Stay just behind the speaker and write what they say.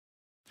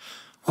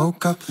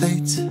Woke up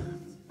late,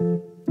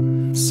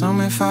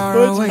 somewhere far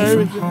away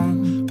from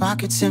home.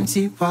 Pockets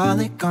empty,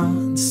 wallet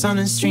gone. The sun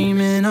is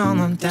streaming all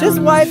on down. Just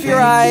wipe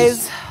your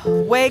eyes.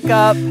 Wake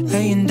up.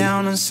 Laying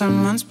down on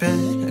someone's bed.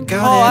 A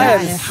girl Oh, I that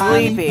am had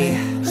hardly sleepy.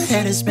 met. My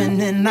head is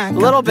spinning like A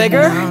little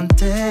bigger.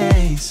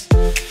 days.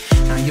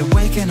 Now you're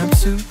waking up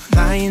to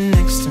lying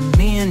next to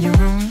me in your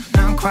room.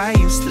 Now I'm quite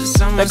used to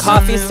someone. The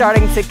coffee's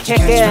starting to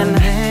kick in.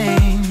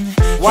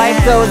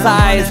 Wipe those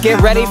eyes.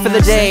 Get ready for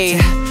the day.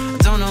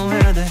 I don't know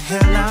where the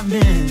hell I've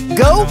been.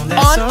 Go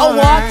on a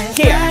walk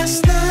here.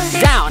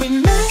 Down. We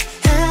met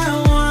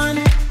at 1,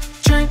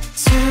 drank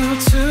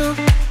till 2,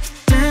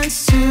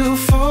 danced till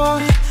 4,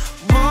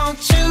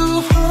 walked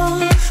you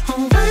home,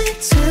 away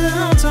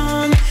till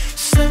dawn,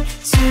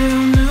 slept till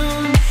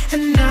noon,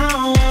 and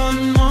now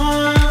one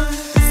more.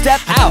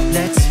 Step out.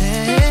 Let's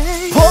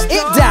take Pull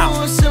it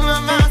down. to my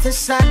mouth.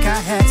 It's like I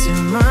had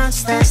too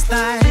much last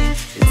night.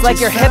 It's like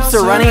your hips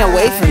are running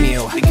away from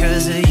you.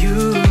 Because of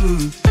you.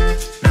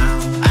 Now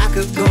I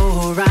could go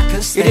or I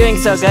could stay. You're doing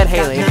so good,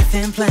 Hailee. Got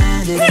nothing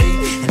planned today,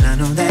 and I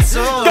know that's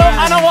all. Go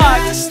on a walk.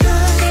 Last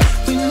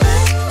night we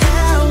met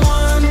at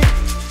 1,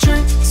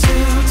 drank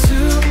till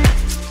 2,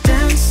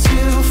 danced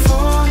till 4,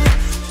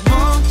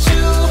 walked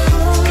you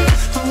home,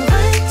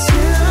 away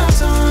till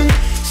dawn,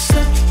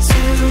 slept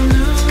till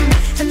noon,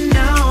 and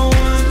now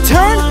one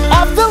Turn more.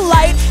 off the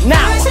light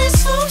now. Why is it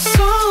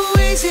so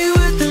easy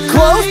with the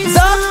Close lights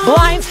the out?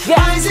 blinds. Why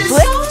Yeah. is it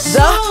Flick so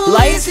the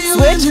light easy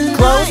switch. with the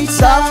Close lights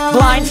the out?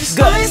 blinds.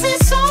 Why is Good.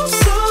 it so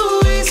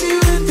easy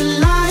with the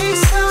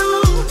lights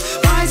out?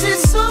 Why is it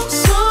so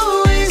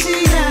easy?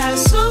 Yeah,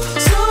 so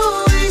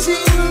easy.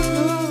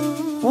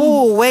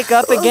 Ooh, wake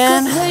up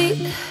again.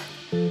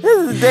 This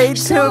is day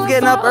 2 of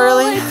getting up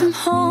early. From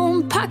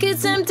home,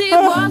 pockets empty,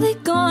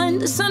 wallet gone.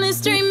 The sun is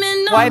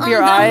streaming Wipe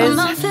your down eyes. on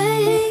my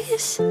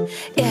face.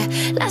 Yeah,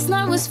 last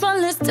night was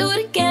fun. Let's do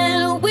it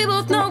again. We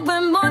both know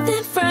we're more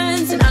than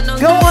friends, and I know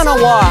Go on a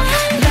walk.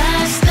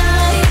 Last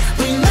night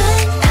we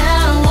met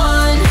at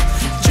 1,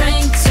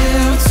 drank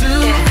till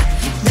 2,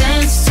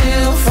 danced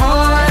till 4,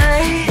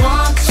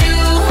 walked you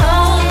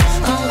home,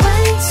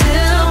 away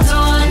till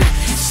dawn,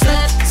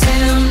 slept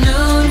till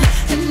noon,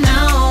 and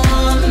now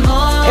one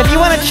more. If you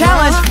want a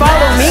challenge,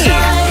 follow me.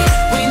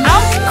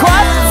 Out,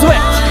 cross,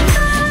 switch.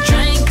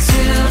 Drank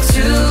till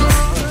 2,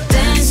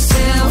 danced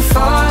till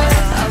 4,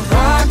 I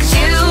rocked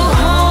you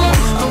home,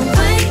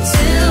 away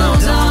till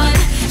dawn,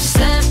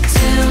 slept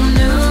till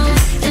noon,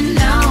 and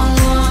now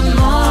one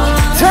more.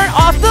 Turn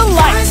off the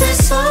Why lights. is it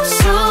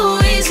so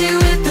easy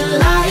with the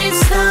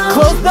lights down?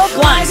 Close the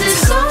Why is blinds. it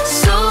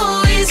so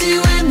easy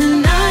when the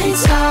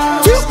nights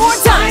out? 2 more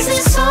times. Why is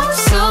it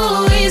so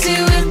easy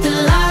with the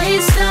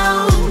lights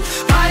down?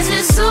 Why is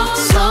it so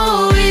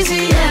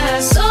easy? Yeah,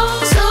 so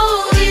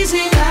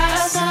easy.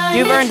 Last night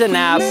You've earned a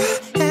nap.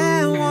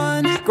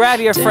 Grab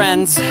your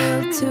friends.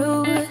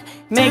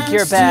 Make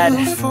your bed.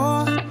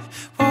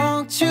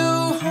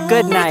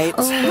 Good night.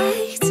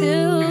 Awake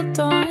till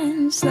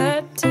dawn,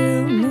 slept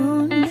till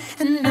noon,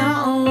 and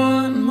now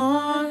one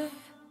more.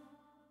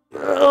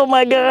 Oh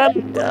my God.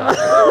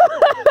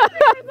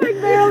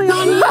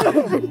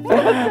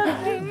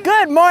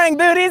 Good morning,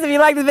 Booties. If you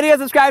like the video,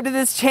 subscribe to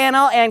this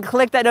channel and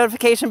click that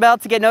notification bell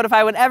to get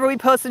notified whenever we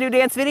post a new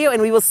dance video,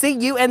 and we will see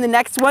you in the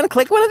next one.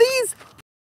 Click one of these.